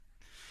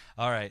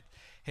All right.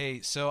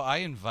 Hey, so I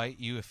invite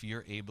you, if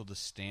you're able to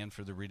stand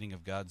for the reading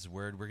of God's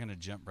Word, we're going to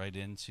jump right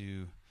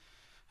into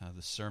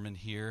the sermon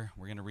here.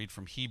 We're going to read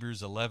from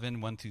Hebrews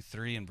 11, 1 through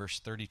 3, and verse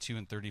 32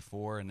 and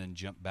 34, and then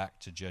jump back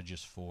to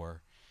Judges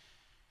 4.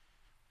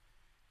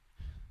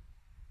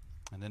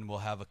 And then we'll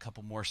have a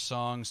couple more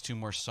songs, two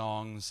more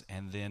songs,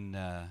 and then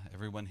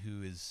everyone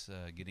who is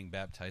getting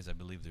baptized, I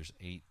believe there's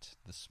 8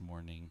 this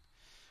morning,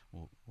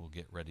 we'll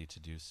get ready to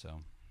do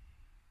so.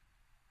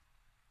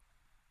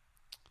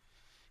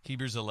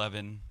 Hebrews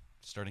 11,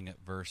 starting at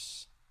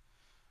verse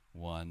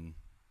 1,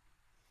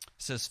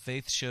 says,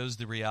 "Faith shows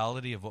the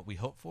reality of what we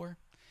hope for.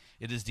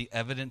 It is the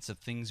evidence of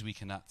things we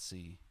cannot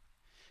see.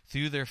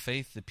 Through their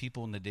faith, the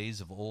people in the days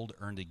of old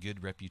earned a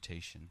good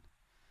reputation.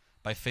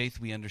 By faith,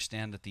 we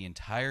understand that the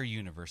entire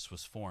universe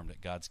was formed at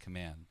God's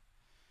command,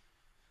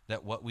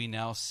 that what we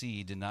now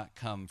see did not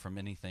come from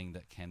anything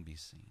that can be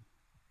seen."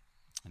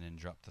 And then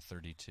drop to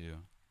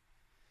 32.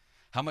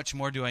 "How much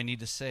more do I need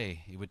to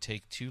say? It would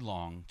take too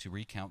long to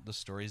recount the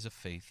stories of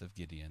faith of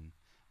Gideon,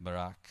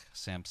 Barak,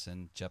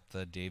 Samson,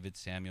 Jephthah, David,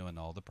 Samuel, and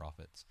all the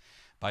prophets.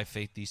 By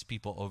faith, these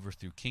people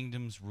overthrew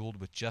kingdoms, ruled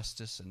with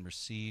justice, and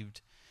received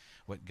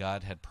what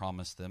God had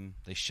promised them.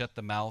 They shut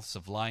the mouths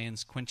of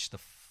lions, quenched the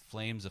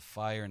flames of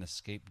fire, and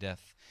escaped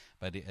death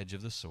by the edge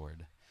of the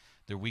sword.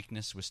 Their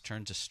weakness was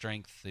turned to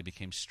strength. They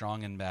became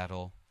strong in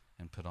battle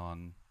and put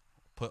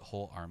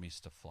whole armies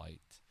to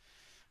flight."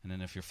 And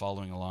then if you're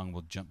following along,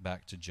 we'll jump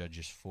back to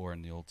Judges 4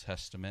 in the Old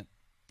Testament.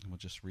 And we'll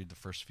just read the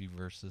first few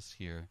verses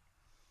here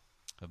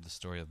of the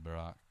story of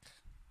Barak.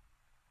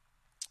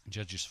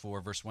 Judges 4,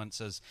 verse 1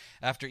 says,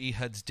 "After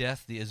Ehud's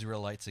death, the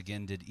Israelites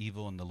again did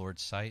evil in the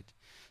Lord's sight.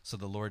 So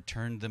the Lord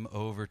turned them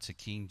over to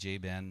King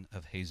Jabin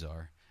of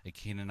Hazor, a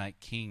Canaanite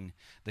king.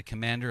 The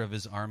commander of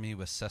his army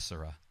was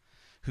Sisera,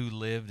 who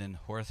lived in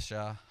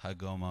Horshah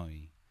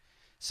Hagomoi.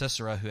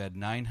 Sisera, who had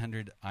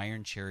 900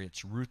 iron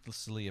chariots,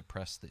 ruthlessly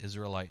oppressed the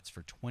Israelites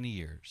for 20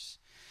 years.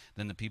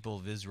 Then the people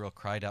of Israel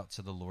cried out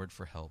to the Lord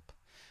for help.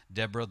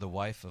 Deborah, the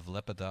wife of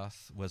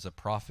Leppidoth, was a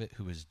prophet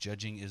who was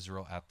judging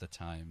Israel at the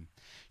time.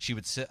 She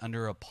would sit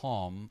under a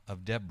palm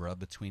of Deborah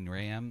between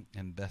Ram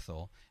and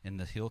Bethel in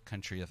the hill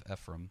country of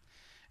Ephraim,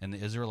 and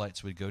the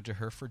Israelites would go to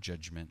her for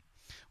judgment.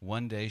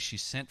 One day she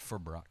sent for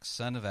Barak,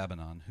 son of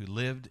Abinon, who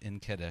lived in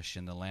Kadesh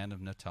in the land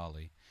of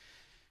Naphtali.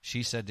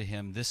 She said to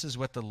him, 'This is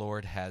what the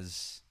Lord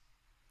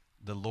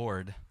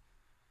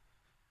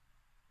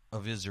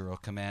of Israel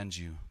commands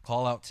you.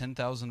 Call out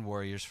 10,000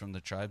 warriors from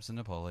the tribes of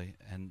Naphtali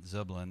and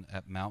Zebulun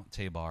at Mount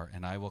Tabor,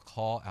 and I will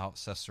call out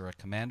Sisera,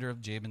 commander of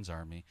Jabin's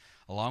army,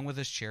 along with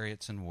his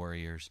chariots and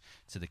warriors,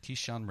 to the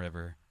Kishon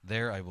River.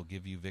 There I will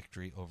give you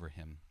victory over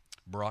him.'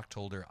 Barak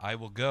told her, 'I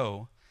will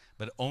go,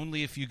 but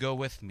only if you go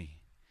with me.'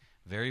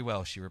 'Very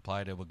well,' she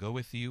replied, 'I will go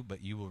with you,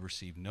 but you will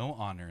receive no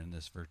honor in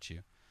this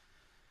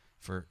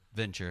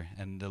venture,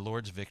 and the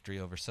Lord's victory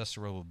over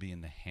Sisera will be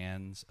in the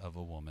hands of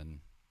a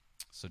woman.'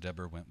 So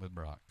Deborah went with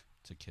Barak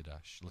to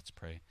Kadesh." Let's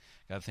pray.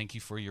 God, thank you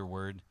for your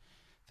word.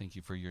 Thank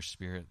you for your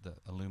spirit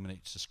that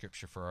illuminates the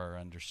scripture for our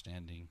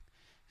understanding.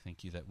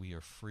 Thank you that we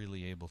are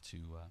freely able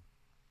to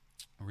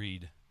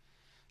read,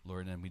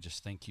 Lord, and we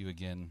just thank you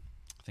again.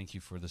 Thank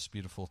you for this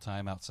beautiful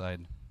time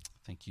outside.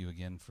 Thank you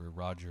again for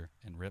Roger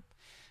and Rip,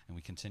 and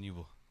we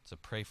continue to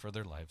pray for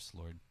their lives,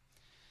 Lord.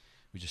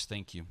 We just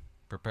thank you.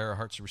 Prepare our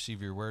hearts to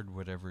receive your word.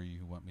 Whatever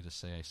you want me to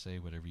say, I say.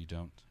 Whatever you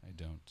don't, I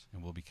don't.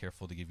 And we'll be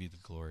careful to give you the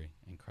glory.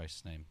 In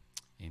Christ's name,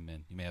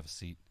 amen. You may have a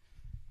seat.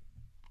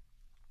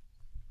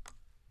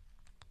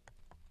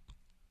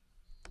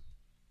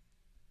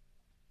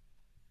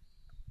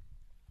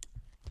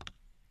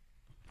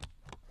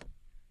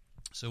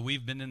 So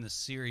we've been in this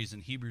series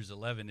in Hebrews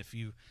 11. If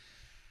you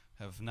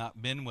have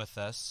not been with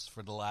us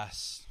for the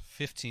last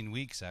 15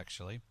 weeks,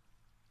 actually,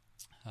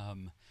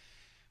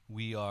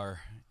 we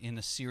are in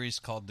a series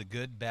called The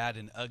Good, Bad,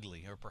 and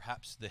Ugly, or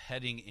perhaps the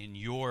heading in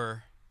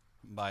your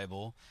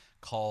Bible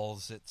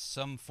calls it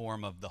some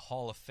form of the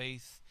Hall of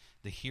Faith,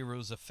 the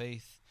Heroes of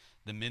Faith,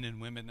 the Men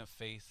and Women of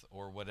Faith,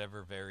 or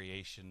whatever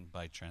variation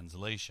by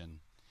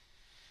translation.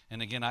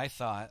 And again, I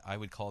thought I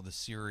would call the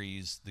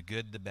series The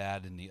Good, the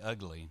Bad, and the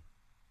Ugly.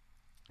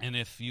 And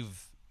if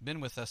you've been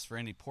with us for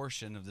any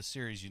portion of the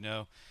series, you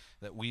know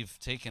that we've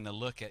taken a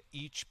look at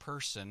each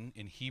person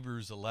in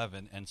Hebrews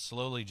 11 and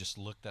slowly just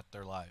looked at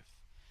their life.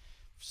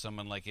 For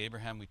someone like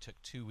Abraham, we took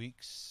 2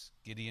 weeks.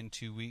 Gideon,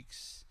 2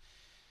 weeks.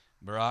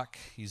 Barak,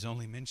 he's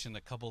only mentioned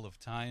a couple of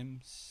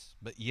times.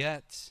 But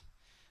yet,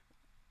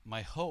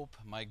 my hope,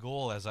 my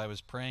goal as I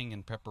was praying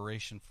in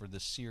preparation for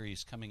this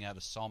series coming out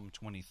of Psalm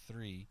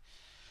 23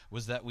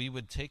 was that we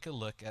would take a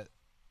look at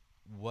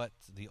what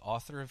the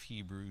author of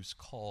Hebrews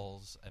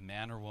calls a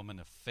man or woman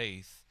of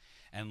faith,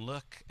 and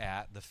look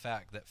at the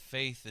fact that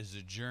faith is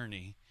a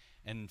journey,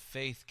 and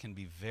faith can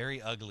be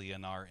very ugly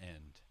in our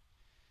end.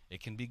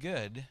 It can be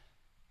good,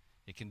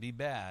 it can be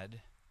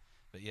bad,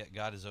 but yet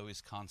God is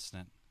always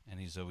constant, and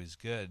he's always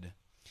good.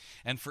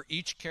 And for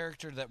each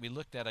character that we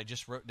looked at, I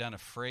just wrote down a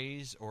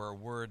phrase or a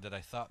word that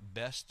I thought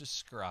best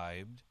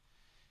described,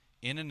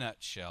 in a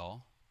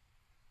nutshell,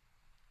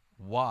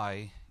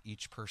 why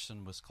each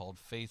person was called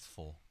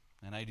faithful.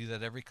 And I do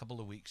that every couple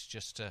of weeks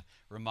just to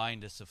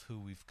remind us of who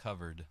we've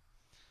covered.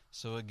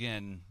 So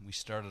again, we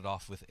started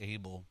off with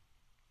Abel.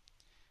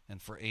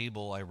 And for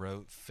Abel, I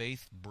wrote,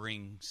 faith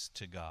brings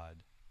to God.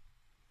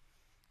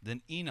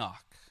 Then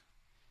Enoch,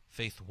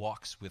 faith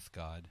walks with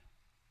God.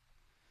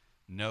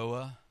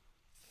 Noah,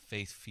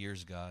 faith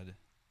fears God.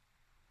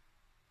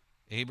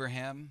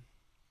 Abraham,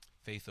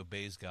 faith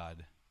obeys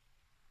God.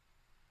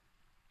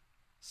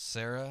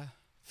 Sarah,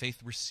 faith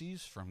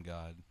receives from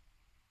God.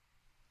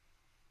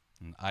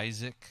 And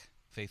Isaac,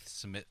 faith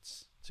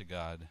submits to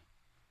God. ...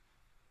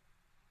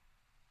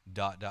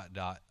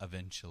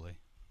 eventually.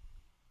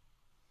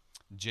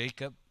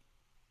 Jacob,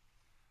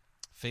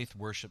 faith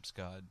worships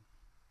God.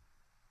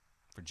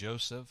 For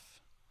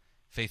Joseph,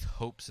 faith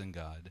hopes in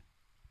God.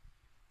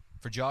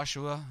 For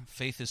Joshua,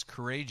 faith is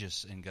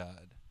courageous in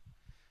God.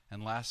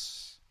 And the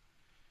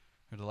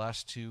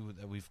last two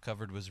that we've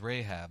covered was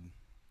Rahab.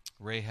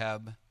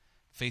 Rahab,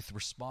 faith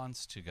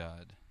responds to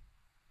God.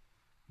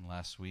 And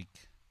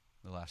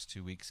the last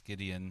 2 weeks,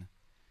 Gideon,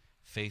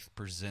 faith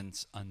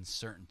presents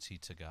uncertainty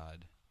to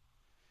God.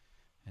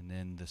 And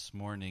then this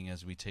morning,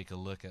 as we take a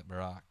look at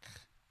Barak,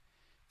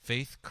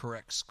 faith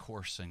corrects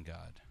course in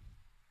God.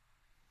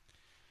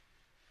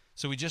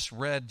 So we just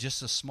read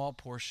just a small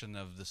portion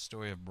of the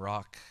story of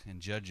Barak and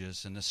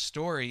Judges. And the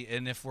story,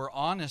 and if we're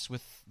honest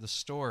with the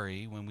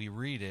story, when we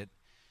read it,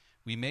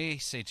 we may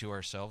say to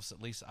ourselves,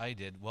 at least I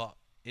did, well,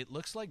 it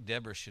looks like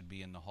Deborah should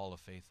be in the Hall of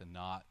Faith and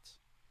not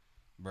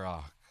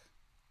Barak.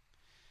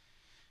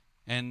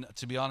 And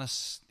to be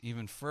honest,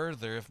 even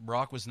further, if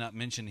Barak was not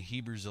mentioned in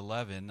Hebrews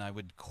 11, I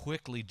would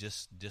quickly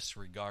just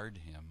disregard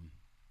him.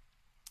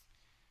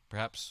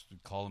 Perhaps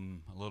we'd call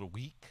him a little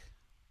weak,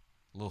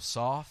 a little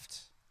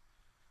soft.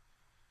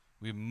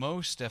 We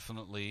most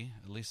definitely,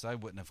 at least I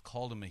wouldn't have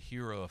called him a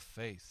hero of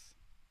faith.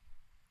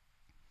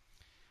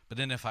 But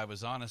then if I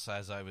was honest,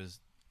 as I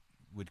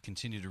would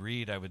continue to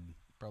read, I would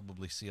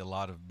probably see a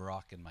lot of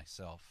Barak in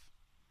myself.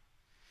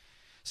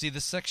 See,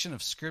 this section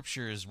of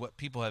Scripture is what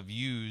people have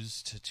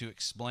used to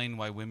explain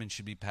why women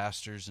should be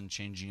pastors and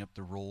changing up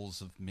the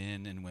roles of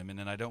men and women.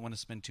 And I don't want to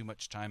spend too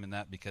much time in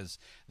that because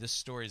this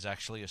story is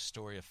actually a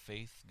story of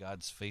faith,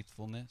 God's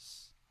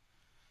faithfulness.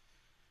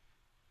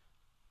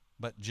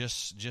 But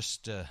just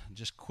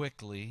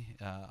quickly,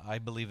 I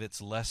believe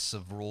it's less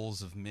of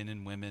roles of men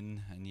and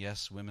women. And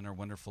yes, women are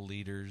wonderful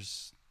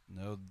leaders.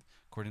 No,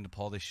 according to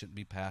Paul, they shouldn't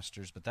be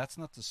pastors. But that's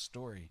not the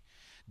story.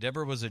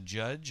 Deborah was a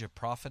judge, a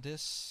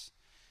prophetess.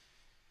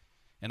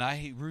 And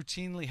I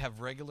routinely have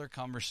regular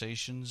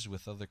conversations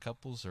with other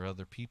couples or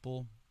other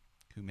people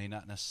who may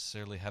not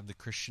necessarily have the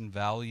Christian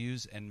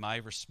values. And my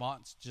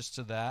response just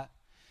to that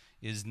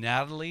is,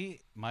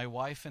 Natalie, my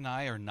wife and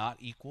I are not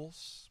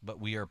equals, but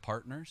we are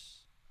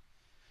partners.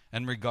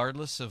 And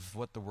regardless of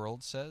what the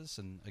world says,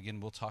 and again,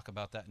 we'll talk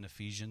about that in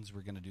Ephesians. We're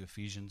going to do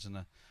Ephesians in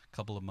a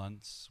couple of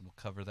months. We'll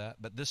cover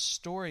that. But this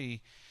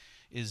story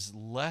is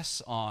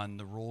less on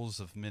the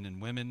roles of men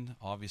and women.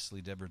 Obviously,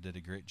 Deborah did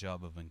a great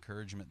job of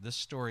encouragement. This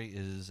story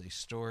is a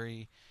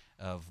story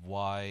of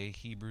why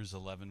Hebrews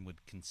 11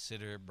 would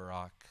consider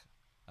Barak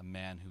a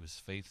man who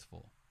is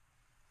faithful.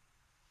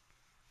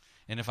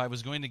 And if I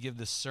was going to give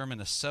this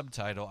sermon a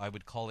subtitle, I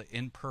would call it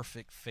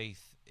Imperfect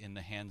Faith in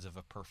the Hands of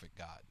a Perfect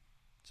God,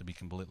 to be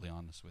completely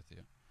honest with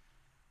you.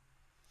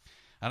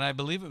 And I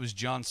believe it was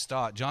John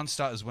Stott. John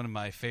Stott is one of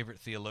my favorite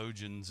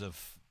theologians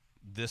of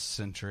this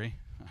century.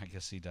 I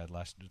guess he died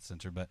last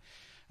century, but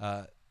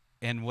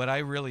and what I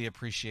really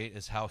appreciate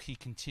is how he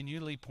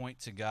continually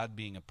points to God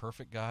being a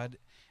perfect God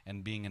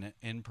and being an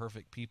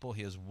imperfect people.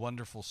 He has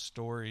wonderful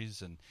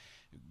stories and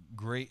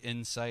great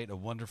insight, a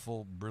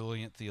wonderful,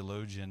 brilliant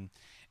theologian.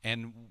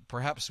 And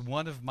perhaps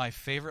one of my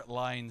favorite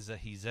lines that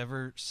he's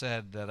ever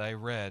said that I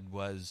read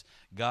was,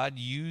 God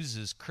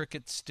uses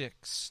crooked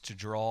sticks to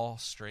draw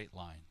straight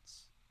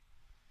lines.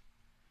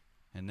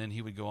 And then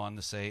he would go on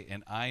to say,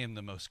 and I am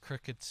the most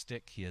crooked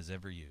stick he has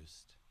ever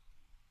used.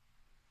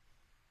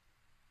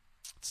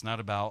 It's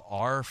not about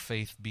our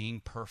faith being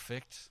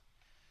perfect.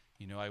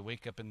 You know, I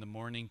wake up in the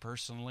morning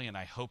personally, and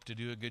I hope to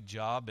do a good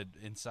job. But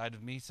inside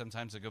of me,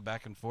 sometimes I go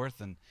back and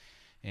forth,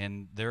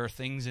 and there are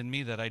things in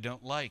me that I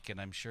don't like. And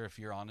I'm sure if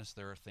you're honest,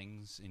 there are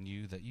things in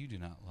you that you do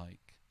not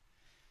like.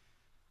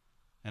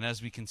 And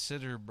as we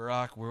consider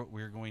Barak, what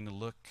we're going to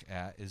look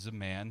at is a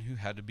man who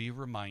had to be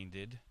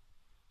reminded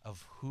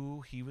of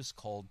who he was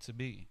called to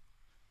be.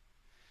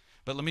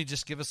 But let me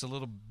just give us a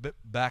little bit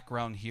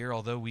background here.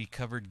 Although we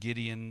covered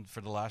Gideon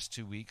for the last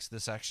 2 weeks,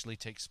 this actually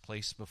takes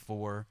place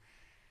before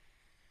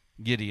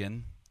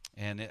Gideon,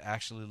 and it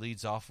actually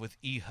leads off with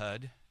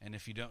Ehud. And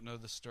if you don't know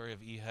the story of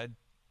Ehud,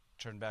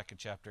 turn back a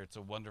chapter. It's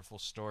a wonderful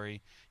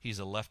story. He's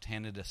a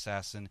left-handed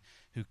assassin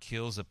who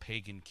kills a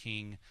pagan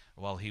king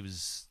while he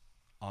was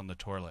on the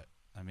toilet.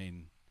 I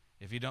mean,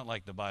 if you don't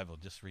like the Bible,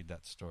 just read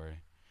that story.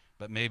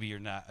 But maybe you're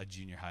not a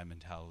junior high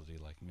mentality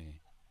like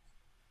me.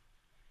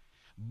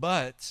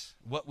 But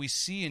what we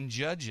see in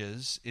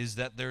Judges is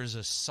that there's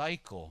a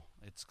cycle.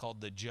 It's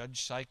called the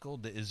judge cycle,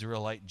 the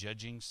Israelite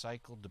judging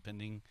cycle,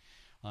 depending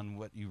on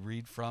what you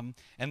read from.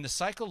 And the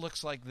cycle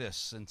looks like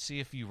this, and see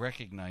if you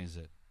recognize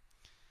it.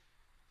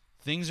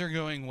 Things are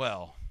going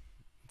well.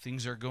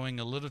 Things are going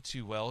a little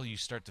too well. You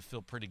start to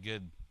feel pretty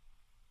good.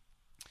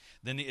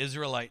 Then the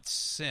Israelites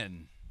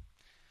sin.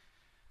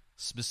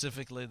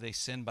 Specifically, they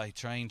sin by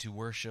trying to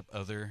worship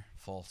other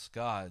false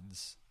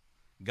gods.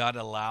 God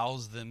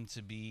allows them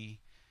to be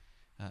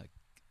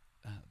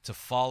to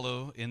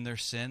follow in their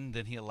sin.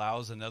 Then he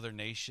allows another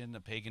nation,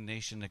 a pagan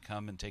nation, to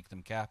come and take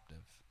them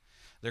captive.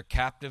 They're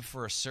captive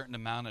for a certain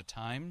amount of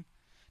time,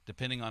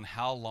 depending on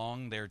how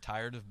long they're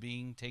tired of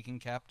being taken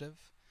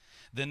captive.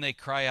 Then they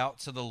cry out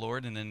to the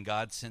Lord, and then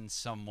God sends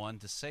someone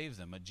to save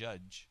them, a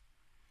judge.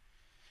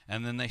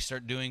 And then they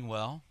start doing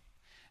well,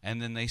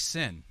 and then they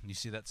sin. You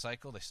see that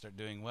cycle? They start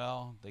doing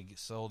well, they get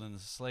sold into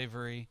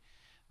slavery,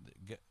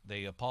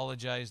 they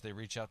apologize, they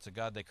reach out to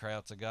God, they cry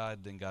out to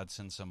God, then God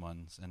sends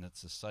someone, and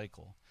it's a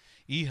cycle.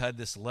 Ehud,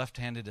 this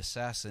left-handed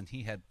assassin,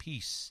 he had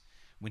peace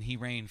when he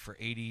reigned for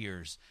 80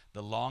 years,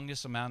 the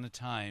longest amount of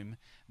time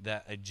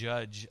that a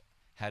judge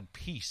had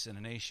peace in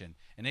a nation.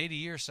 And 80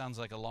 years sounds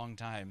like a long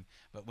time,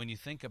 but when you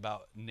think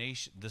about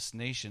this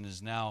nation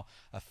is now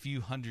a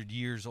few hundred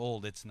years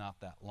old, it's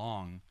not that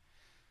long.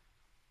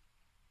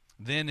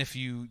 Then if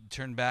you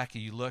turn back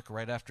and you look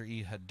right after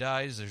Ehud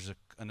dies, there's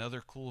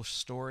another cool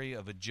story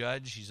of a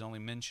judge. He's only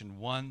mentioned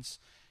once.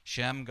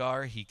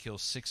 Shamgar, he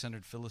kills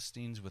 600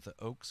 Philistines with an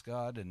ox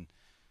god,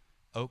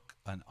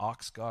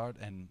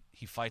 and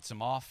he fights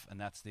them off, and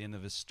that's the end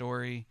of his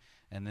story.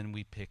 And then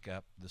we pick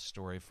up the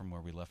story from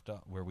where we left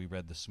off, where we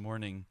read this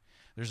morning.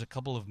 There's a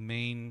couple of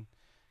main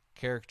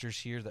characters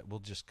here that we'll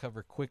just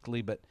cover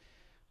quickly, but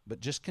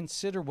just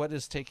consider what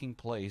is taking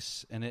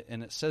place. And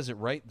it says it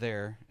right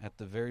there at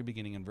the very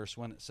beginning in verse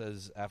 1. It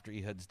says, after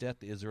Ehud's death,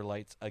 the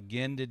Israelites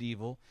again did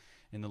evil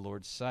in the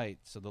Lord's sight.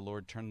 So the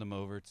Lord turned them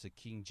over to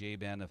King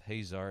Jabin of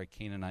Hazor, a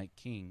Canaanite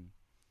king.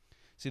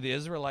 See, the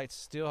Israelites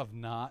still have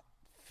not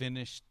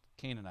finished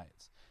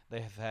Canaanites. They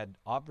have had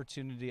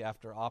opportunity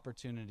after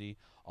opportunity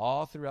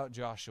all throughout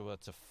Joshua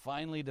to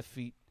finally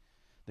defeat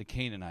the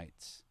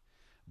Canaanites.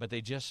 But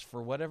they just,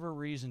 for whatever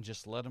reason,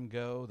 just let them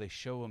go. They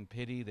show them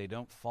pity. They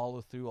don't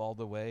follow through all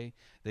the way.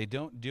 They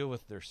don't deal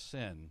with their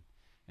sin.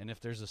 And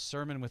if there's a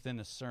sermon within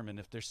a sermon,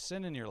 if there's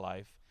sin in your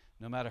life,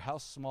 no matter how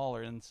small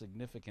or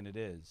insignificant it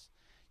is,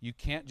 you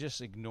can't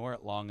just ignore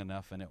it long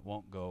enough and it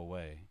won't go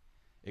away.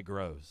 It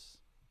grows,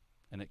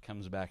 and it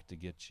comes back to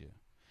get you.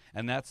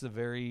 And that's the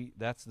very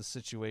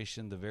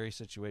situation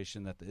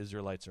that the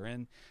Israelites are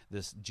in.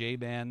 This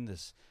Jabin,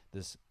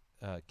 this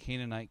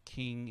Canaanite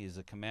king, is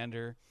a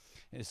commander.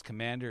 His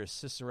commander is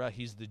Sisera.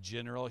 He's the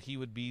general. He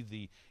would be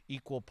the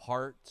equal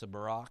part to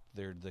Barak.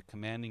 They're the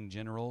commanding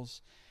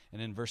generals.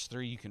 And in verse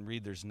 3, you can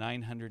read there's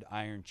 900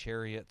 iron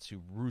chariots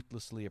who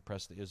ruthlessly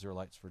oppressed the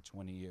Israelites for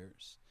 20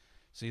 years.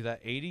 See,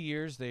 that 80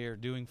 years they are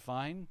doing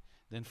fine.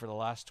 Then for the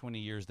last 20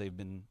 years they've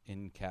been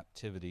in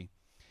captivity.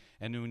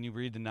 And when you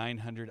read the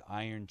 900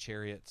 iron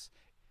chariots,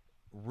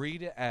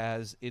 read it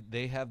as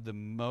they have the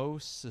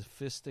most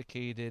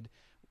sophisticated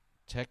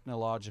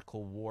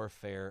technological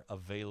warfare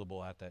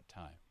available at that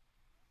time.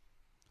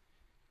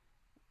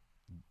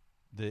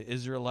 The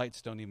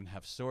Israelites don't even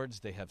have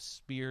swords. They have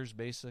spears,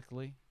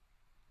 basically,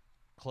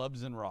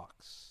 clubs and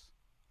rocks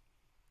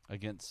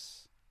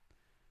against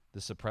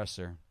this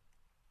oppressor.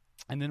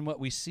 And then what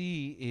we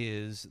see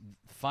is,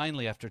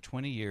 finally, after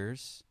 20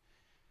 years,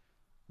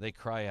 they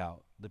cry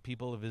out. The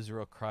people of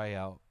Israel cry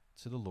out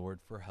to the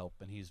Lord for help,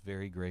 and he's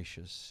very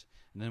gracious.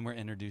 And then we're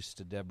introduced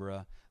to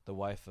Deborah, the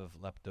wife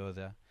of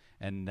Lapdothah,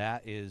 and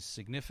that is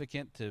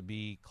significant to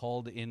be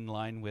called in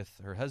line with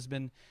her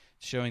husband,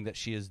 showing that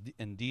she is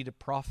indeed a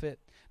prophet.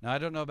 Now, I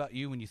don't know about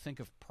you, when you think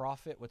of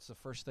prophet, what's the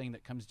first thing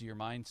that comes to your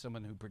mind?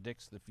 Someone who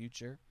predicts the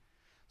future,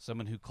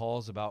 someone who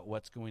calls about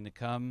what's going to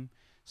come,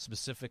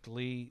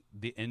 specifically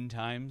the end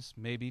times,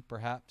 maybe,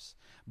 perhaps.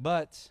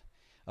 But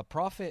a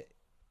prophet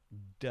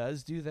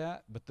does do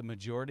that, but the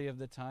majority of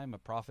the time, a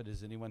prophet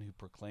is anyone who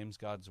proclaims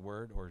God's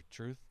word or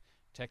truth.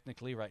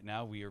 Technically, right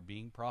now, we are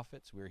being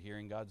prophets. We are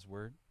hearing God's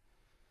word.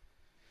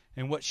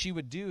 And what she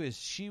would do is,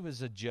 she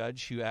was a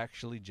judge who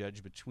actually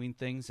judged between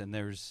things, and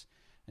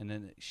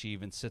then she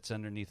even sits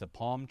underneath a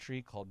palm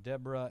tree called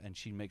Deborah, and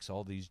she makes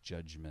all these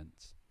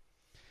judgments.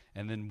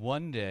 And then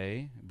one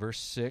day, verse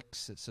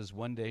 6, it says,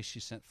 one day she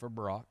sent for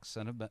Barak,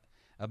 son of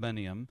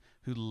Abaniam,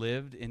 who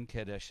lived in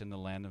Kadesh in the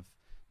land of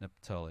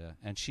Naphtali.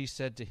 And she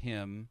said to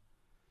him,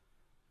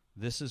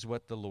 this is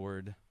what the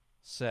Lord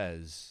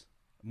says.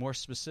 More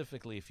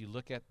specifically, if you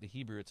look at the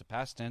Hebrew, it's a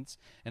past tense,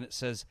 and it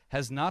says,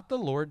 has not the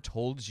Lord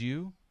told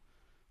you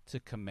to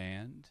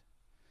command?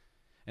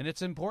 And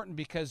it's important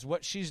because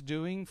what she's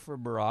doing for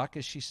Barak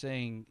is she's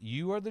saying,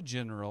 you are the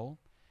general,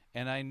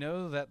 and I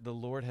know that the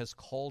Lord has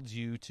called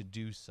you to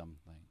do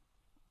something.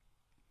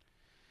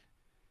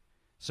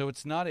 So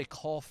it's not a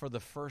call for the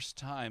first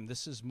time.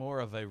 This is more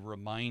of a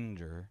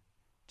reminder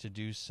to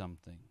do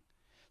something.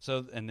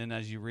 So, and then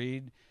as you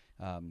read,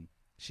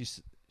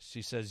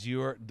 she says,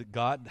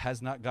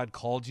 has not God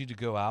called you to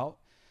go out?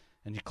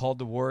 And you called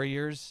the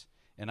warriors,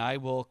 And I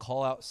will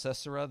call out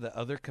Sisera, the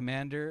other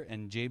commander,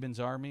 and Jabin's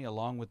army,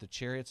 along with the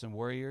chariots and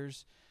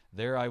warriors.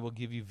 There I will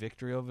give you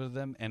victory over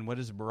them. And what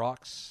is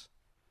Barak's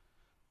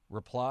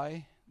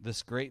reply?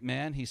 This great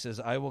man, he says,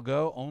 I will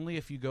go only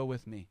if you go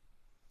with me.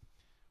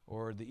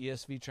 Or the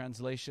ESV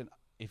translation,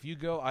 if you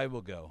go, I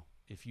will go.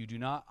 If you do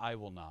not, I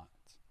will not.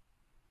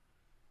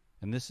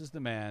 And this is the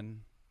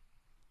man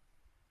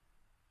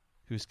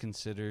who's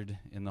considered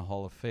in the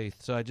hall of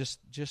faith. So I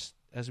just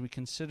as we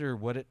consider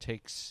what it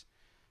takes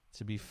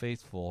to be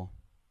faithful,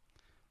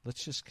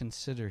 let's just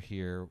consider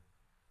here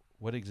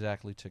what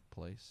exactly took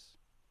place.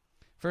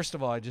 First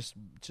of all,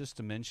 just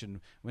to mention,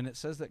 when it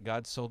says that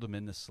God sold them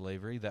into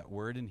slavery, that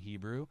word in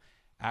Hebrew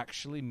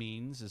actually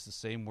is the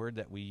same word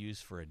that we use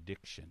for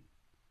addiction.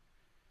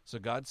 So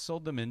God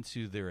sold them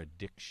into their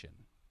addiction.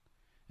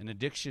 And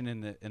addiction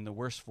in the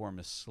worst form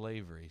is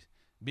slavery.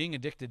 Being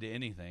addicted to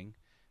anything.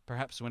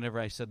 Perhaps whenever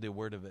I said the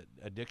word of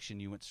addiction,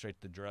 you went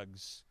straight to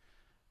drugs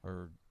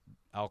or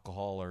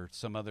alcohol or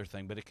some other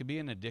thing. But it could be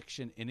an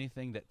addiction,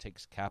 anything that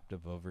takes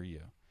captive over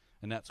you.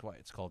 And that's why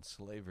it's called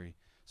slavery.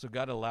 So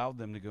God allowed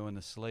them to go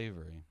into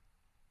slavery.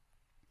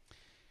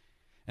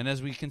 And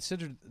as we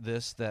consider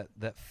this,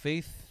 that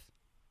faith,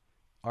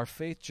 our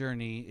faith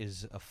journey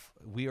is,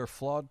 we are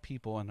flawed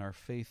people in our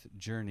faith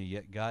journey,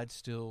 yet God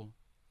still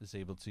is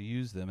able to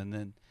use them. And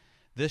then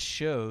this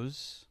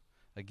shows,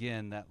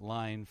 again, that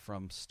line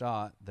from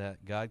Stott,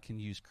 that God can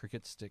use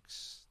cricket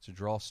sticks to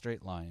draw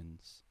straight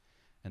lines,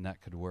 and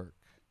that could work.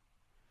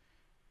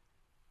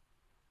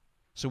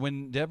 So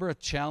when Deborah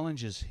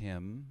challenges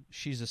him,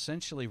 she's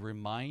essentially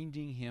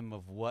reminding him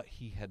of what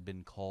he had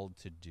been called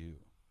to do.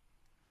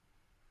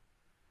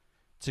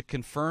 To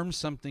confirm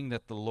something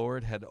that the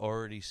Lord had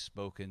already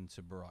spoken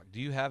to Barak.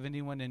 Do you have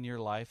anyone in your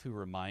life who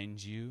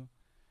reminds you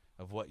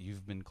of what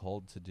you've been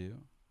called to do?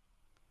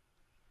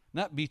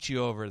 Not beat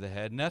you over the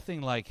head.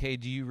 Nothing like, hey,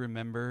 do you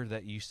remember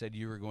that you said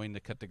you were going to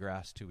cut the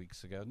grass 2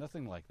 weeks ago?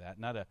 Nothing like that.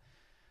 Not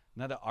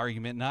an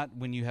argument. Not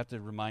when you have to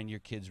remind your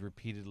kids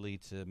repeatedly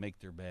to make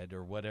their bed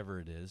or whatever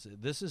it is.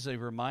 This is a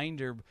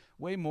reminder,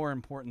 way more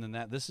important than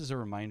that. This is a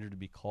reminder to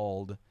be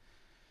called,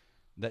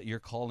 that you're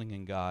calling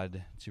in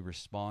God to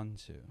respond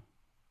to.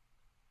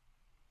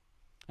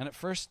 And at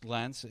first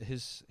glance,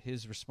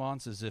 his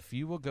response is, if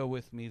you will go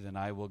with me, then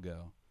I will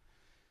go.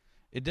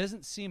 It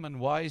doesn't seem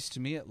unwise, to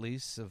me at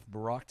least, of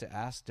Barak to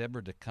ask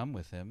Deborah to come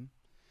with him.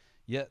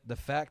 Yet the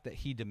fact that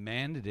he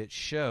demanded it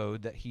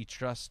showed that he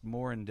trusts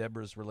more in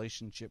Deborah's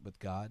relationship with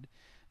God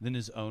than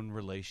his own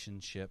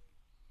relationship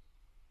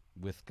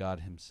with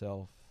God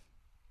himself.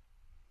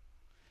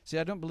 See,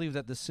 I don't believe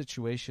that this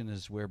situation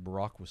is where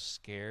Barak was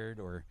scared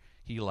or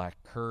he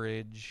lacked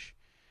courage.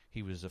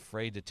 He was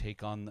afraid to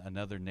take on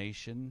another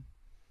nation.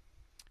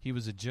 He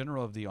was a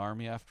general of the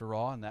army, after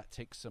all, and that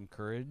takes some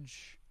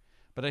courage.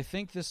 But I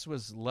think this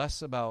was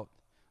less about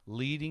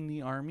leading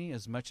the army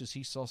as much as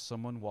he saw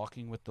someone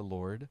walking with the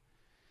Lord.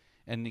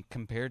 And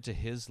compared to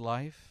his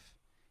life,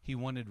 he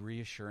wanted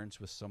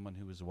reassurance with someone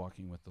who was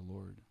walking with the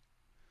Lord.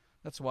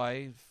 That's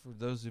why, for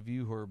those of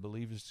you who are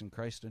believers in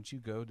Christ, don't you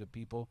go to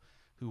people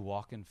who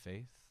walk in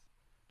faith?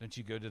 Don't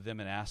you go to them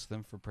and ask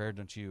them for prayer?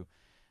 Don't you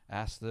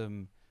ask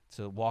them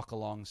to walk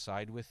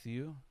alongside with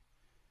you?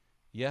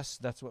 Yes,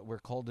 that's what we're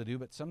called to do,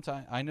 but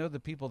sometimes I know the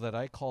people that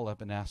I call up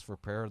and ask for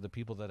prayer are the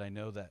people that I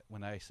know that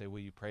when I say, will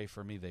you pray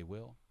for me, they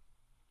will.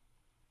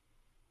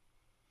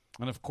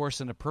 And of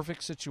course, in a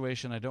perfect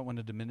situation, I don't want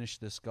to diminish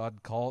this,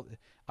 God called,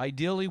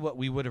 ideally what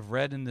we would have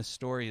read in this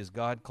story is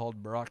God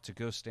called Barak to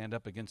go stand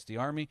up against the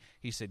army.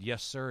 He said,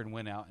 yes, sir, and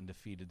went out and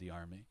defeated the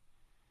army.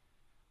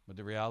 But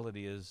the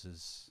reality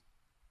is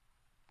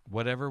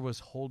whatever was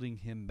holding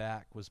him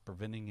back was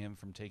preventing him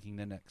from taking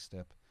the next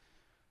step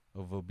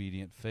of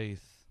obedient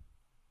faith.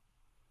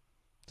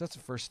 That's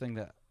the first thing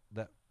that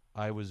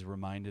I was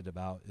reminded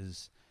about,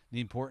 is the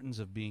importance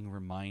of being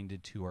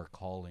reminded to our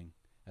calling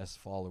as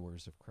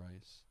followers of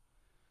Christ.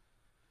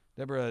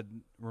 Deborah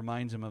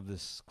reminds him of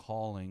this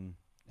calling,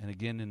 and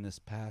again in this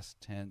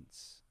past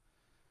tense.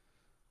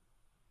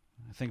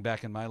 I think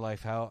back in my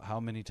life how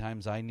many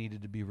times I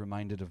needed to be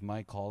reminded of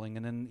my calling,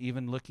 and then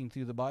even looking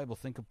through the Bible,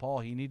 think of Paul.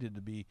 He needed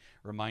to be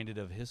reminded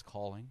of his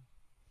calling.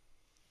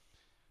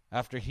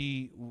 After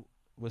he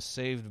was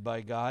saved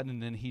by God,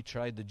 and then he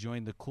tried to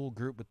join the cool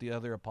group with the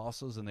other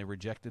apostles, and they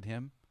rejected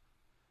him.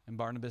 And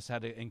Barnabas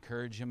had to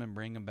encourage him and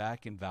bring him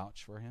back and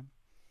vouch for him.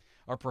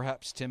 Or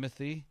perhaps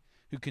Timothy,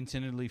 who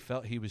continually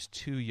felt he was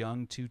too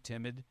young, too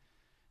timid,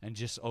 and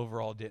just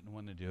overall didn't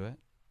want to do it.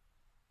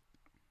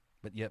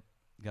 But yet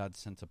God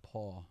sent a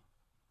Paul.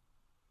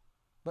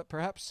 But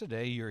perhaps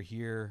today you're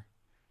here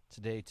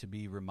today to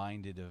be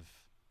reminded of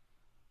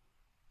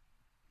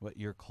what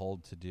you're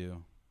called to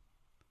do.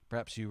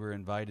 Perhaps you were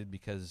invited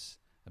because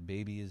a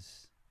baby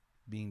is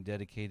being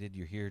dedicated.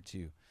 You're here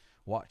to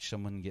watch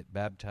someone get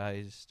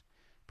baptized.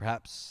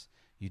 Perhaps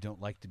you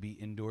don't like to be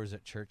indoors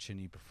at church and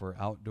you prefer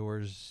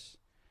outdoors.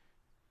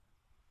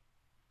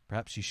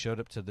 Perhaps you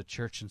showed up to the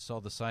church and saw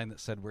the sign that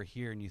said we're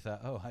here and you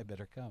thought, oh, I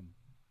better come.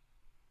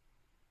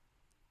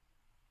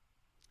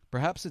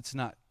 Perhaps it's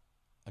not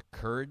a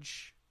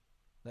courage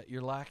that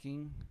you're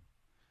lacking.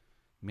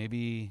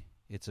 Maybe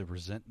it's a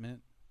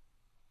resentment.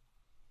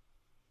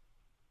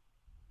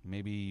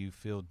 Maybe you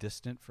feel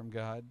distant from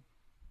God.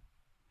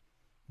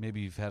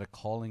 Maybe you've had a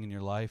calling in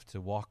your life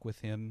to walk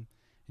with him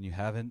and you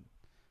haven't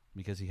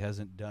because he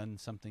hasn't done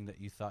something that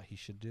you thought he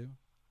should do.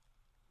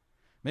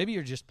 Maybe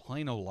you're just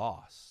plain old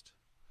lost.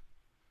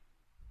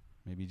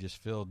 Maybe you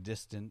just feel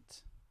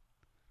distant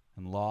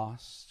and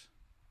lost.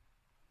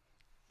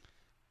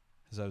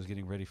 As I was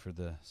getting ready for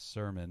the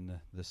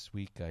sermon this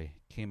week, I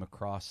came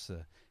across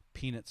a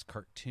Peanuts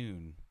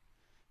cartoon,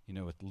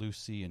 with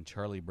Lucy and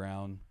Charlie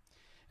Brown.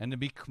 And to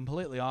be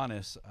completely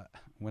honest,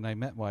 when I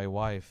met my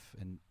wife,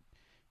 and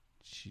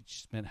she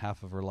spent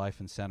half of her life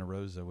in Santa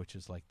Rosa, which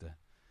is like the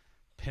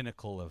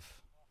pinnacle of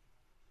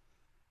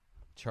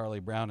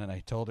Charlie Brown, and I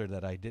told her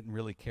that I didn't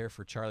really care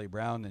for Charlie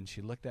Brown, and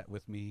she looked at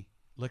me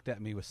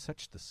with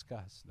such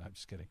disgust. No, I'm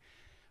just kidding.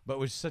 But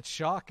with such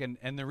shock,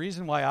 and the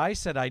reason why I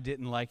said I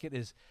didn't like it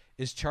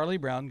is Charlie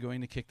Brown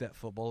going to kick that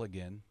football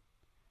again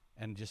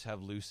and just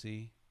have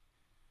Lucy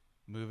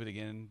move it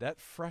again? That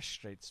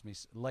frustrates me.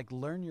 Like,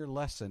 learn your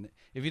lesson.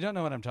 If you don't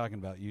know what I'm talking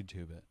about,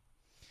 YouTube it.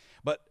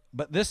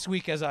 But this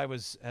week, as I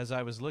was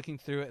looking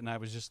through it, and I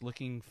was just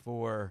looking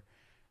for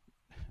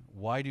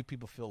why do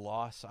people feel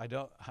lost? I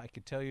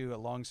could tell you a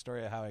long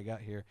story of how I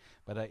got here,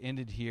 but I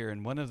ended here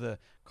in one of the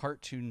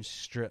cartoon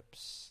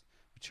strips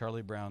with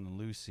Charlie Brown and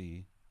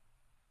Lucy.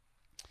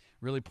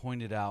 Really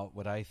pointed out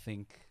what I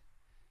think,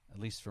 at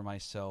least for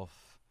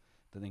myself,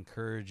 that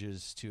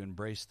encourages to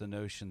embrace the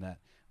notion that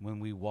when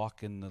we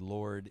walk in the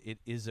Lord, it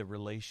is a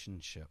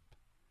relationship.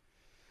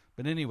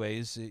 But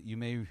anyways, you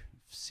may have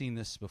seen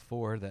this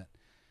before, that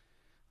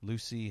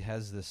Lucy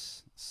has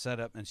this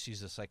setup, and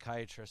she's a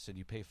psychiatrist, and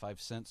you pay 5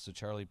 cents, so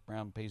Charlie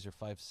Brown pays her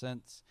 5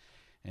 cents.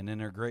 And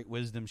in her great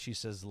wisdom, she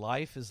says,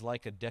 life is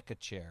like a deck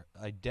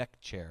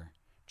chair,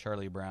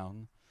 Charlie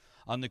Brown.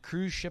 On the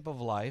cruise ship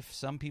of life,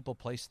 some people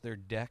place their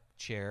deck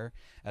chair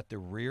at the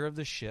rear of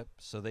the ship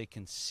so they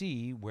can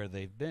see where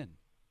they've been.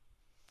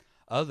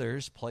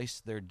 Others place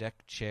their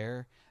deck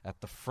chair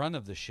at the front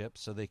of the ship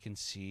so they can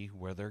see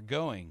where they're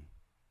going.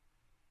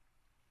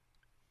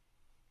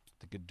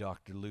 The good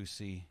Dr.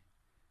 Lucy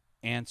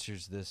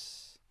answers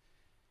this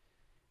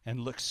and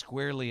looks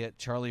squarely at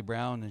Charlie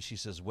Brown, and she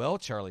says, well,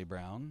 Charlie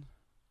Brown,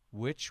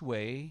 which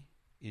way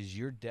is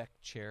your deck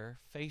chair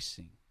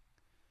facing?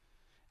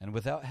 And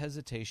without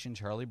hesitation,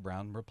 Charlie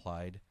Brown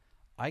replied,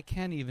 I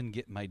can't even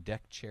get my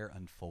deck chair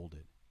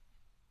unfolded.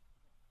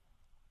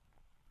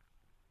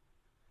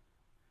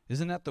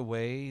 Isn't that the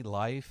way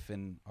life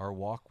and our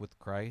walk with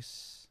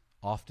Christ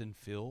often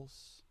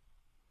feels?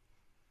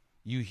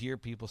 You hear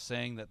people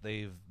saying that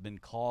they've been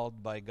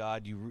called by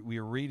God. We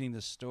are reading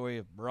the story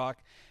of Barak,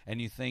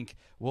 and you think,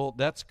 well,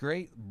 that's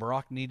great.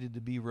 Barak needed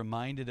to be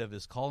reminded of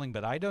his calling,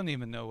 but I don't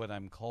even know what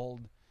I'm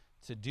called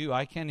to do.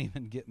 I can't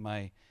even get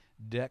my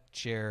deck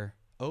chair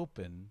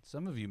open.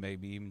 Some of you may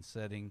be even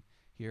sitting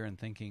here and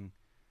thinking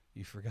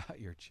you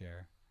forgot your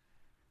chair.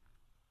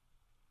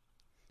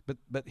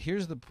 But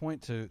here's the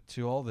point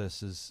to all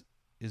this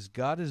is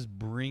God is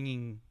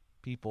bringing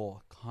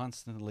people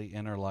constantly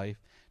in our life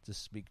to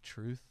speak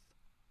truth.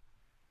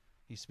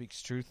 He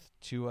speaks truth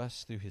to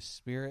us through his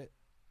Spirit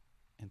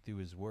and through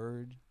his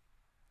word.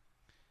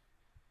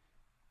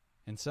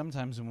 And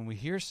sometimes when we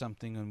hear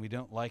something and we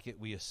don't like it,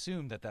 we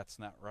assume that that's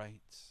not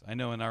right. I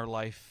know in our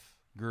life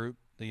group,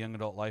 the young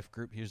adult life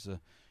group, here's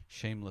a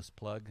shameless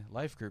plug.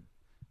 Life group,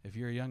 if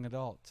you're a young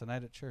adult,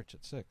 tonight at church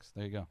at 6.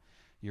 There you go.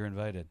 You're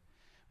invited.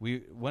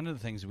 One of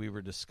the things we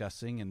were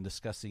discussing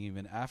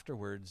even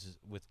afterwards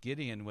with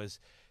Gideon was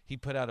he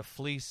put out a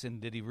fleece, and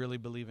did he really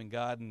believe in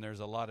God? And there's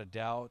a lot of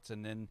doubts.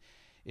 And then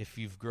if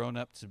you've grown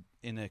up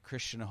in a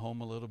Christian home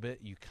a little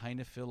bit, you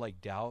kind of feel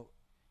like doubt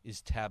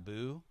is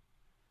taboo,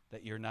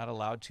 that you're not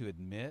allowed to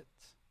admit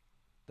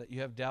that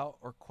you have doubt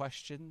or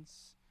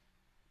questions.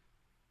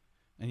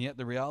 And yet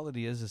the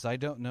reality is I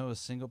don't know a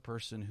single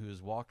person who has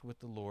walked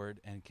with the Lord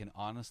and can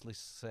honestly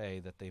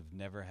say that they've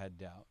never had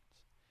doubt.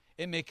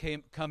 It may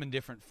come in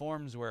different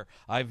forms where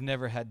I've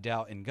never had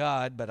doubt in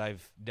God, but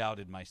I've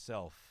doubted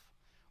myself,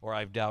 or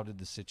I've doubted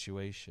the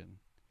situation.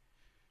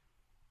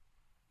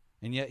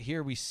 And yet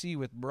here we see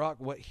with Barak,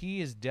 what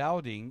he is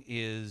doubting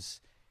is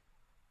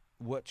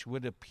what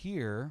would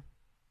appear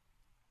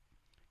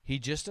he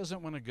just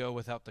doesn't want to go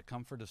without the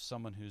comfort of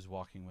someone who's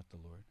walking with the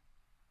Lord.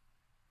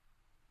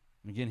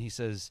 Again, he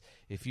says,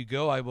 if you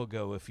go, I will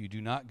go. If you do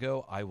not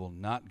go, I will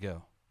not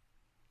go.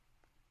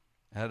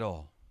 At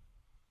all.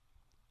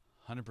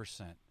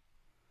 100%.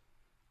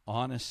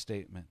 Honest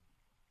statement.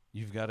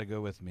 You've got to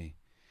go with me.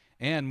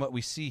 And what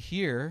we see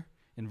here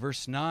in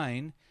verse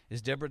 9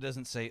 is Deborah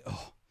doesn't say,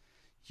 oh,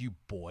 you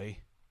boy,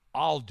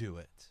 I'll do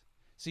it.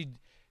 See,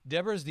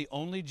 Deborah is the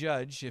only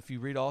judge, if you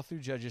read all through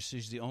Judges,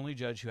 she's the only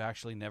judge who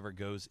actually never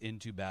goes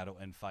into battle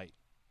and fight.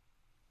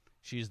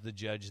 She's the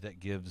judge that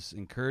gives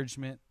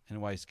encouragement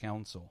and wise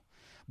counsel.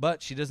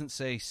 But she doesn't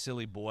say,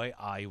 silly boy,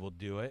 I will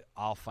do it.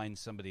 I'll find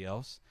somebody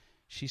else.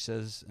 She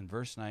says in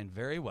verse 9,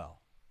 very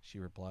well, she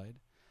replied,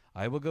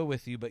 I will go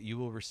with you, but you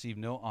will receive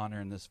no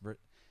honor in this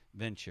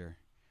venture.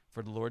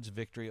 For the Lord's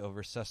victory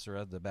over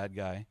Sisera, the bad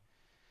guy,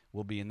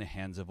 will be in the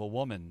hands of a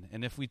woman.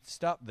 And if we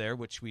stop there,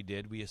 which we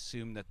did, we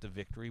assume that the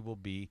victory will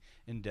be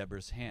in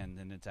Deborah's hand,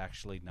 and it's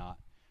actually not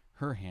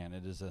her hand.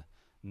 It is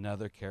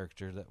another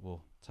character that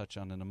we'll touch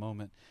on in a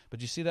moment.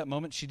 But you see that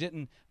moment? She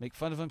didn't make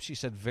fun of him. She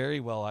said, very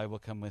well, I will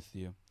come with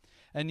you.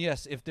 And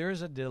yes, if there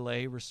is a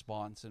delay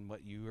response in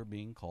what you are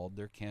being called,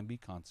 there can be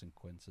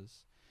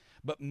consequences.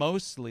 But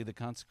mostly the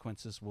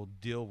consequences will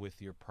deal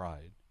with your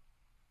pride.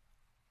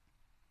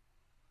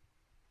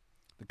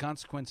 The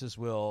consequences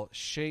will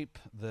shape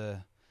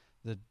the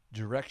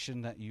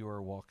direction that you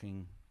are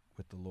walking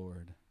with the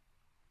Lord.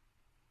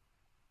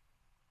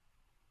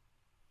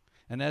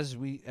 And as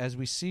we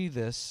see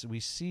this, we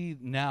see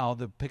now,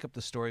 pick up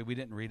the story. We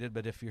didn't read it,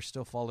 but if you're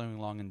still following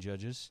along in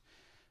Judges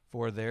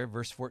 4 there,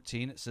 verse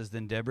 14, it says,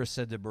 Then Deborah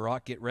said to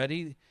Barak, Get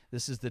ready.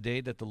 This is the day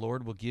that the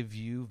Lord will give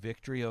you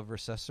victory over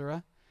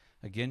Sisera.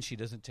 Again, she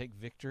doesn't take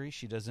victory.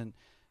 She doesn't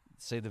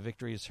say the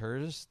victory is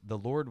hers. The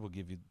Lord will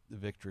give you the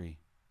victory.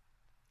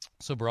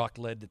 So Barak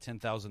led the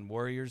 10,000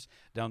 warriors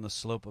down the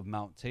slope of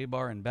Mount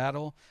Tabor in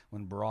battle.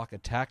 When Barak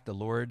attacked, the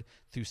Lord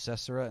threw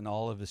Sisera and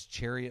all of his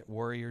chariot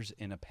warriors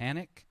in a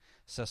panic.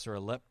 Sisera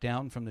leapt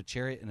down from the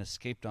chariot and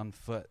escaped on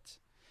foot.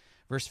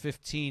 Verse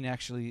 15,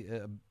 actually,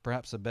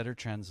 perhaps a better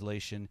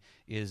translation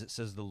is, it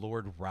says the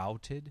Lord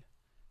routed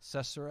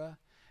Sisera.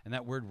 And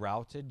that word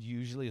routed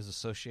usually is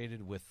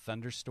associated with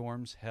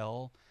thunderstorms,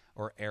 hell,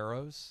 or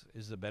arrows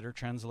is the better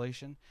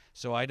translation.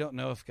 So I don't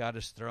know if God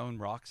has thrown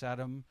rocks at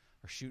him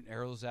or shooting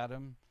arrows at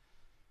him.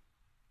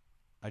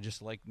 I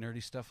just like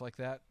nerdy stuff like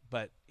that.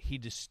 But he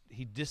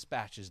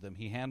dispatches them.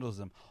 He handles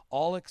them.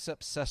 All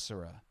except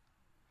Sisera.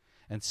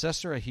 And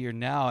Sisera here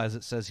now, as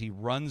it says, he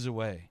runs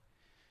away.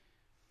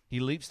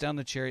 He leaps down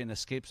the chariot and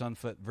escapes on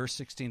foot. Verse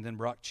 16, Then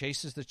Barak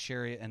chases the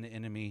chariot and the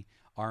enemy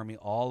army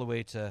all the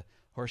way to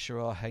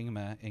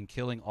Horshah-Hagma, and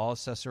killing all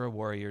Sisera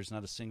warriors,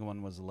 not a single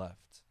one was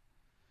left.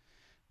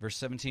 Verse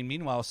 17,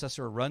 Meanwhile,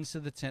 Sisera runs to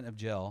the tent of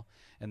Jael,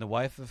 and the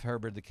wife of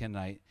Heber the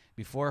Kenite.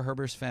 Before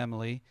Heber's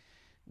family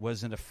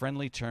was in a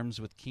friendly terms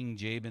with King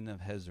Jabin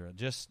of Hazor.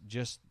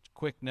 Just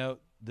quick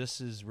note,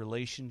 this is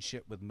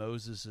relationship with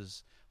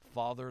Moses'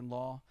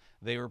 father-in-law.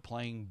 They were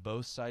playing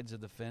both sides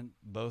of the fence,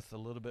 both a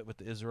little bit with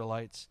the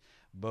Israelites,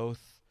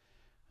 both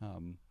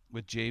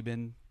with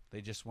Jabin. They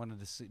just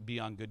wanted to be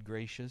on good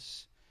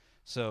gracious.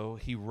 So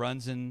he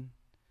runs in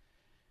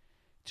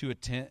to a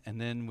tent, and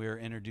then we're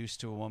introduced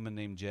to a woman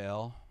named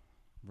Jael.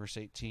 Verse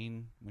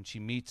 18, when she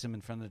meets him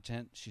in front of the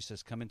tent, she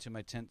says, Come into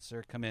my tent,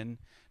 sir, come in.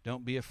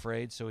 Don't be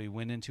afraid. So he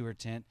went into her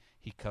tent.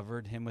 He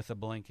covered him with a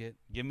blanket.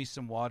 Give me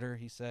some water,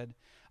 he said.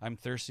 I'm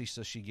thirsty.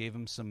 So she gave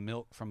him some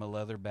milk from a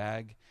leather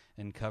bag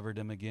and covered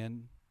him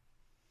again.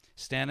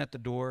 Stand at the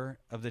door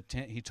of the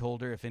tent, he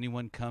told her. If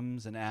anyone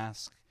comes and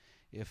asks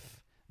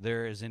if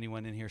there is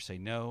anyone in here, say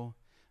no.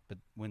 But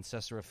when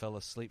Sisera fell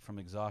asleep from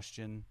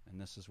exhaustion,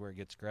 and this is where it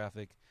gets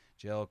graphic,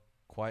 Jael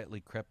quietly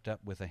crept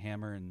up with a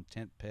hammer and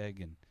tent peg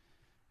and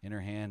in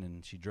her hand,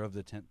 and she drove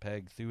the tent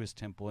peg through his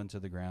temple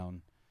into the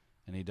ground,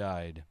 and he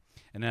died.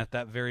 And at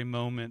that very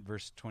moment,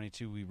 verse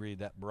 22, we read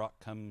that Barak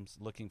comes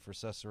looking for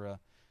Sisera.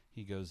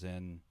 He goes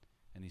in,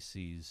 and he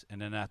sees.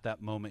 And then at that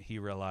moment, he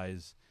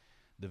realized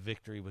the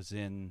victory was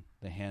in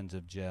the hands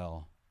of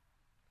Jael.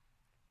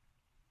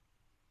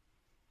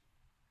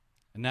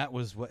 And that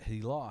was what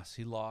he lost.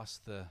 He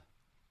lost the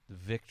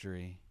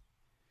victory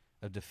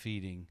of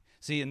defeating.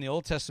 See, in the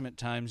Old Testament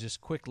times,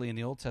 just quickly, in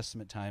the Old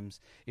Testament times,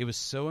 it was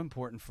so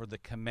important for the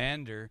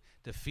commander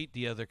to defeat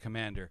the other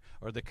commander,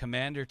 or the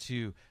commander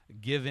to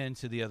give in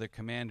to the other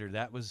commander.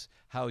 That was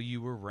how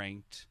you were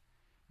ranked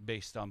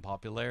based on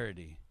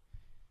popularity.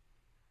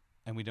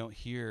 And we don't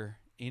hear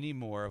any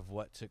more of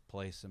what took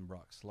place in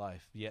Barak's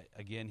life. Yet,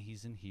 again,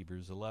 he's in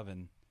Hebrews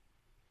 11.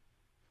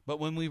 But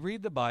when we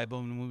read the Bible,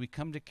 and when we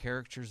come to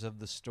characters of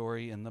the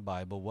story in the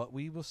Bible, what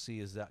we will see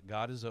is that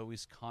God is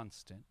always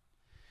constant,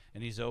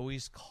 and he's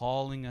always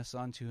calling us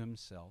onto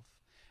himself.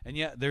 And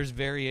yet there's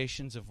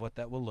variations of what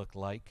that will look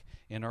like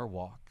in our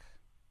walk.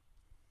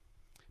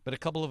 But a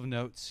couple of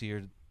notes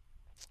here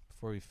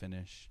before we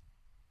finish.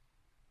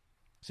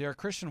 See, our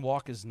Christian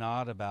walk is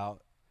not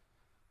about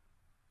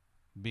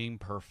being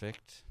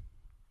perfect.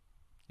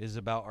 It is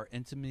about our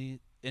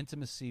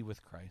intimacy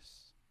with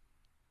Christ.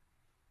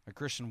 A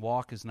Christian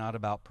walk is not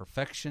about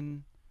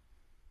perfection.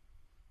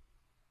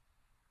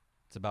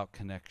 It's about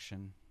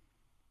connection.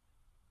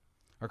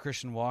 Our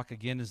Christian walk,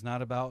 again, is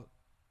not about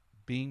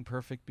being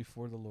perfect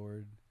before the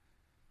Lord.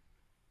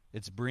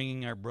 It's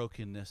bringing our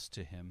brokenness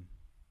to him.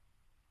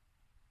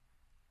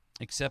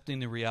 Accepting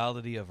the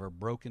reality of our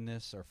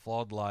brokenness, our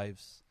flawed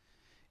lives,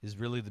 is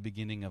really the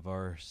beginning of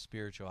our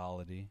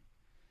spirituality,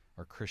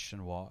 our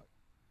Christian walk.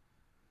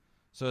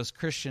 So as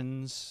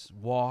Christians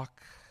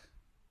walk,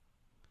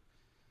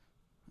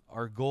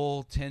 our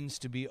goal tends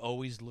to be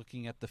always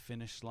looking at the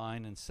finish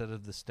line instead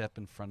of the step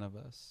in front of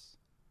us.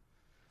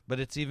 But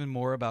it's even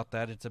more about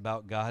that. It's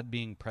about God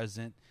being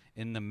present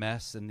in the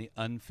mess and the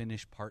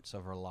unfinished parts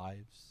of our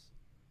lives.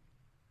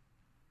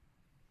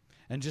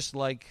 And just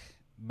like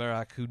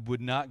Barak, who would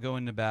not go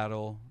into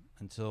battle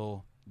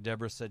until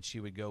Deborah said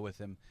she would go with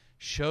him,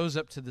 shows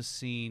up to the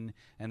scene,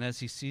 and as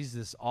he sees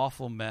this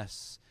awful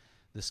mess,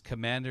 this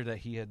commander that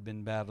he had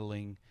been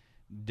battling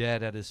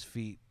dead at his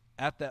feet,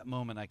 at that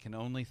moment I can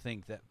only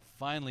think that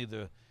finally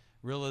the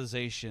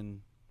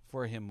realization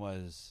for him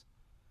was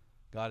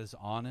God is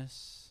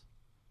honest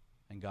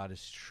and God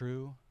is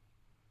true,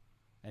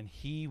 and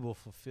he will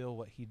fulfill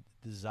what he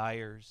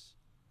desires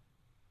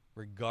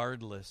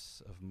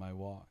regardless of my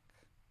walk.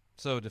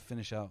 So to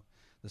finish out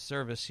the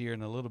service here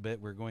in a little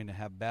bit, we're going to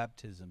have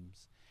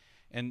baptisms.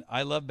 And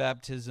I love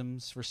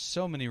baptisms for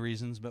so many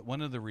reasons, but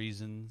one of the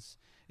reasons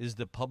is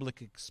the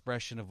public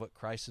expression of what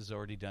Christ has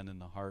already done in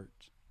the heart.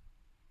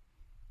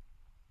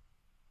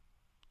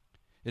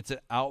 It's an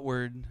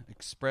outward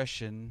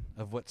expression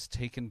of what's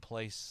taken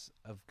place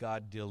of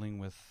God dealing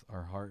with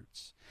our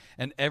hearts.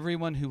 And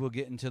everyone who will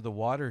get into the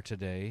water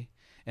today,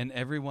 and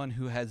everyone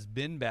who has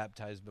been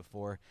baptized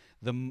before,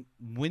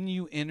 when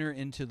you enter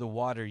into the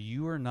water,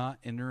 you are not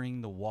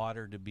entering the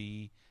water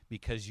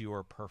because you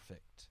are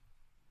perfect.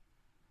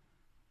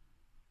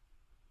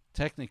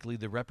 Technically,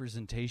 the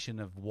representation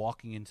of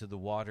walking into the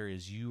water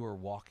is you are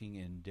walking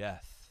in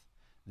death.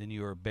 Then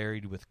you are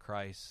buried with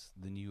Christ.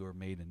 Then you are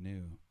made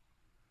anew.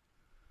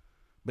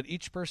 But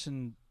each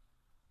person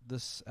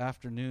this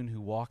afternoon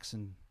who walks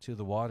into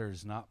the water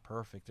is not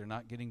perfect. They're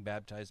not getting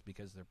baptized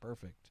because they're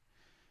perfect.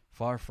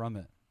 Far from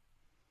it.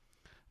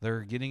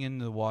 They're getting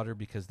into the water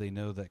because they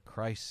know that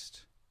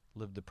Christ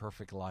lived a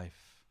perfect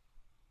life.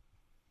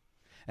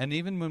 And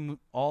even when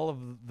all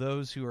of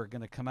those who are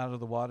going to come out of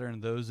the water,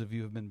 and those of you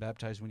who have been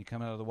baptized, when you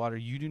come out of the water,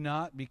 you do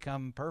not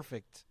become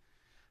perfect.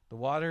 The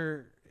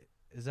water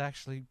is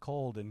actually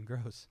cold and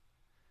gross.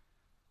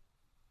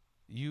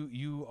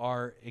 You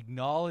are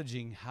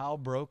acknowledging how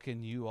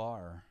broken you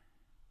are.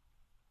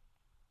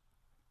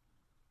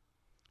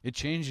 It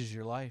changes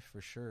your life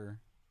for sure.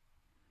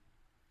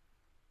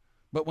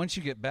 But once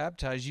you get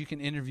baptized, you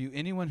can interview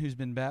anyone who's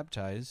been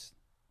baptized.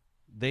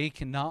 They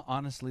cannot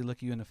honestly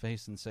look you in the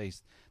face and say,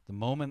 the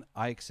moment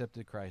I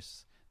accepted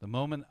Christ, the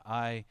moment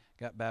I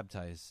got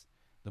baptized,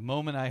 the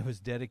moment I was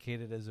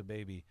dedicated as a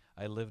baby,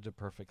 I lived a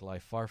perfect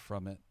life. Far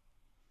from it.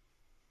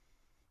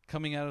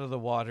 Coming out of the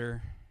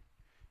water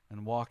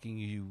and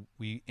walking,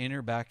 we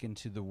enter back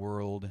into the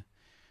world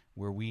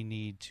where we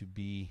need to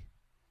be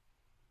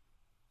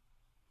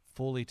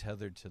fully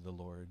tethered to the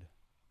Lord.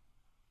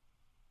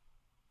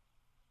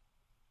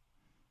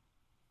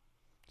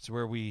 It's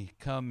where we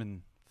come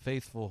in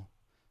faithful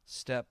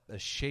step,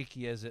 as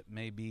shaky as it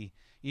may be,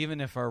 even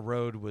if our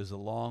road was a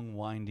long,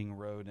 winding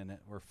road and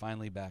we're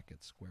finally back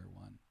at square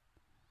one.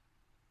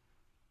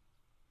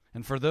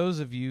 And for those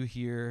of you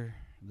here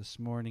this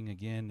morning,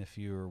 again, if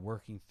you're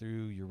working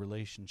through your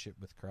relationship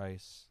with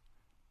Christ,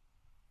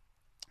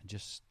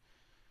 just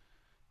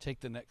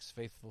take the next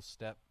faithful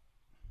step.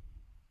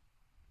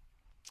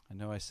 I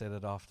know I say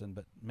that often,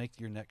 but make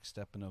your next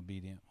step an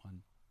obedient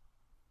one.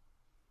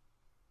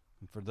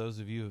 And for those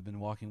of you who have been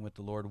walking with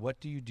the Lord, what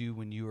do you do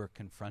when you are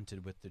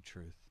confronted with the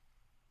truth?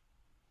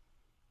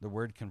 The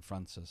Word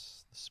confronts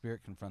us. The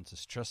Spirit confronts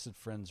us. Trusted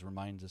friends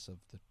remind us of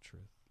the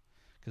truth.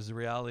 Because the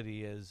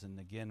reality is, and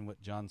again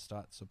what John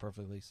Stott so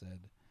perfectly said,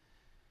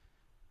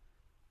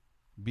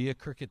 be a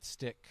crooked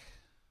stick,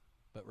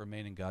 but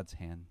remain in God's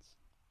hands.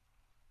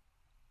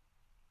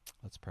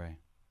 Let's pray.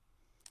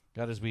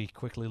 God, as we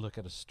quickly look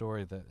at a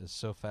story that is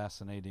so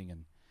fascinating,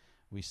 and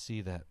we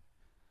see that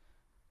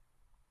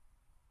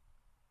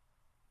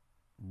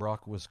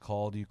Barak was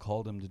called, you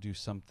called him to do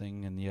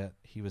something, and yet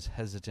he was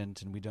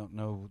hesitant, and we don't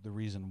know the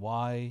reason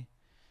why.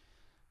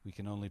 We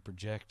can only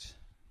project,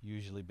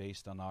 usually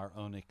based on our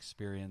own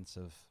experience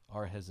of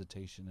our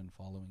hesitation in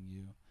following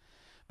you.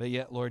 But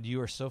yet, Lord, you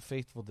are so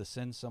faithful to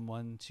send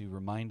someone to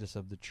remind us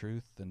of the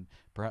truth, and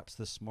perhaps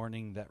this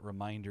morning that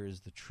reminder is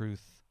the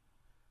truth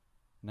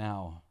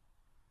now,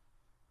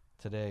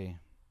 today,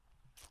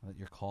 that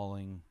you're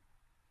calling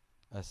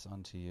us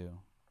unto you.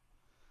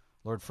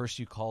 Lord, first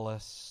you call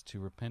us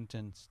to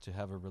repentance, to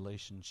have a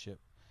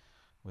relationship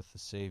with the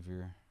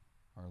Savior,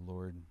 our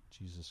Lord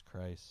Jesus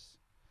Christ.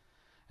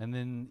 And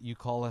then you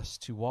call us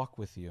to walk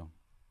with you,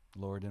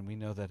 Lord, and we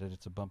know that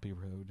it's a bumpy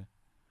road.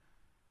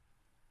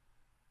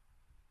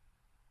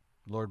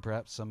 Lord,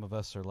 perhaps some of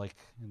us are like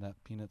in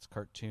that Peanuts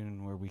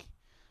cartoon where we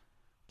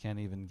can't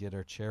even get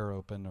our chair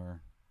open,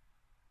 or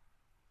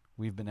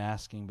we've been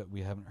asking but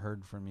we haven't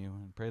heard from you.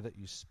 And pray that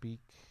you speak.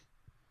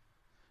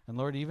 And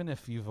Lord, even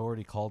if you've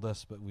already called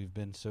us but we've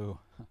been so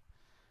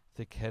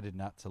thick-headed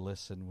not to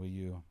listen, will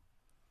you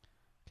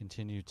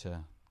continue to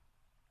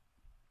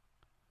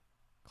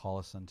call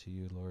us unto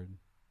you, Lord?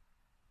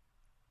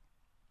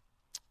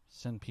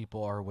 Send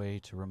people our way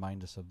to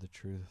remind us of the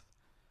truth.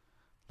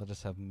 Let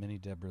us have many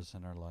Deborahs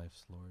in our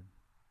lives, Lord.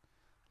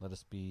 Let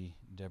us be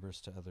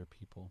Deborahs to other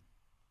people.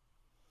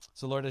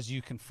 So, Lord, as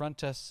you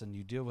confront us and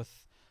you deal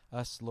with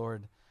us,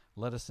 Lord,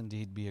 let us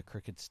indeed be a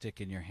crooked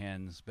stick in your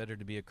hands. Better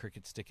to be a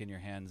crooked stick in your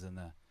hands than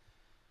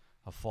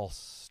a false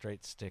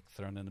straight stick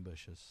thrown in the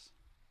bushes.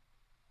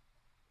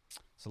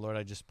 So, Lord,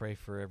 I just pray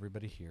for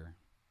everybody here.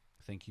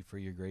 Thank you for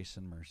your grace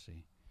and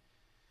mercy.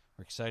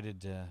 We're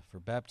excited for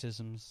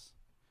baptisms.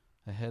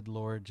 ahead,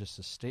 Lord, just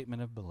a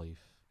statement of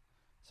belief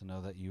to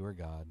know that you are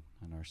God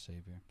and our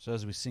Savior. So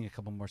as we sing a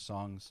couple more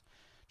songs,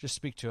 just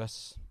speak to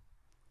us.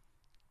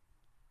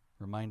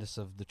 Remind us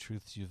of the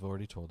truths you've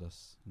already told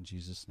us. In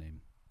Jesus'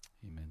 name,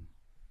 amen.